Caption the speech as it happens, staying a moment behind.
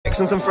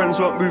and some friends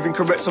weren't moving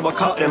correct, so I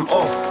cut them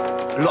off.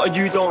 A lot of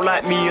you don't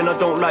like me and I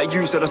don't like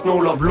you, so there's no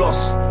love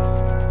lost.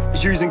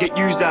 It's use and get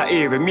used out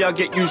here, and me I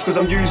get used cause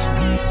I'm useful.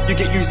 You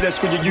get used less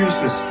cause you're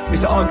useless.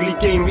 It's an ugly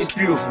game, it's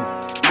beautiful.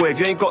 Boy, if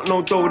you ain't got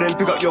no dough, then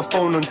pick up your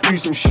phone and do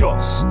some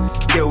shots.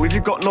 Yo, if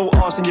you got no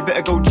arse, then you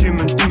better go gym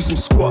and do some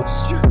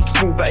squats.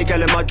 Small batty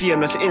gal in my DM,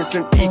 that's an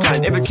instant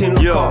decline. Everything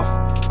look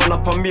off. Run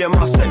up on me and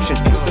my section,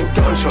 instant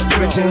gunshot.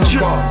 Everything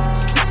look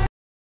off.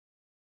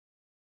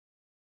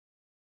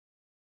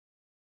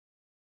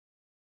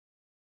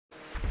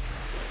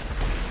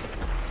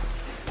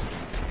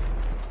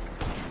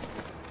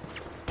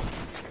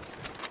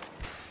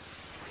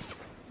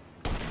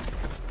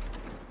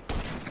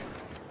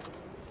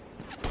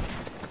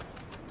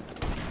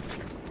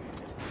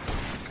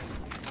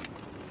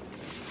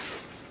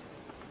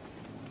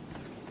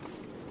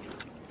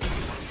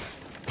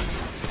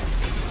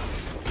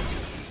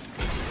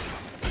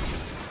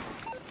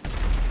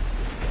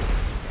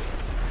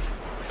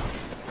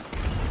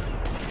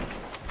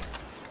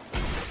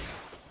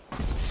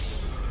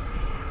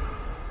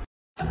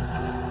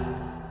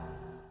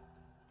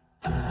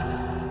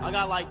 I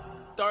got like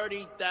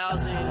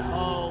 30,000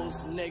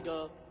 hoes,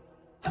 nigga.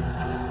 I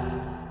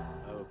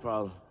have a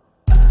problem.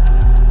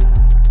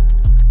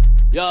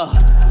 Yeah.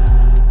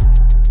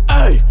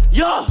 Hey,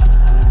 yeah.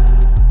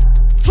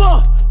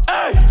 Fuck,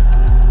 hey.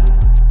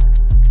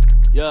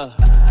 Yeah.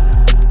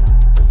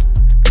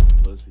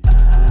 Pussy.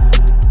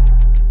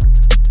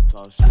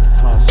 Talk shit,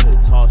 talk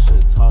shit, talk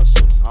shit, talk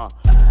shit, huh?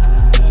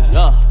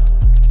 Yeah.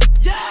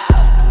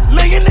 Yeah.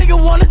 Make a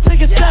nigga wanna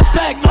take a step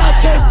back. I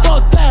can't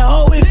fuck that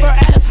hoe if her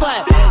ass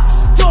flat.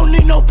 Don't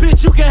need no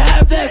bitch, you can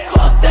have that.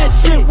 Fuck that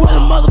shit with a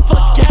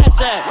motherfucking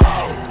cash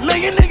at.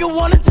 Make a nigga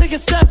wanna take a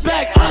step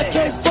back. I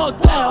can't fuck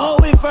that hoe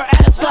if her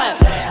ass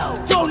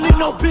flat. Don't need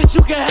no bitch,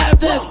 you can have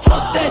that.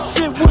 Fuck that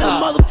shit with a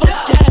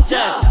motherfucking cash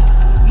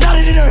at.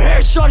 Knotted in her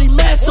hair, shorty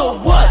mad, so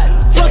what?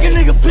 Fuck a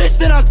nigga bitch,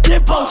 then I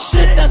dip on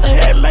shit. That's a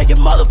hit, making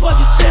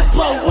motherfucking shit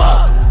blow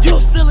up. You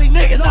silly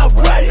niggas not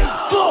ready.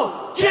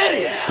 Full, get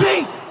it,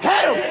 beat,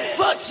 head em.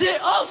 Fuck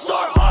shit up,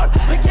 start art,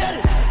 forget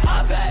it.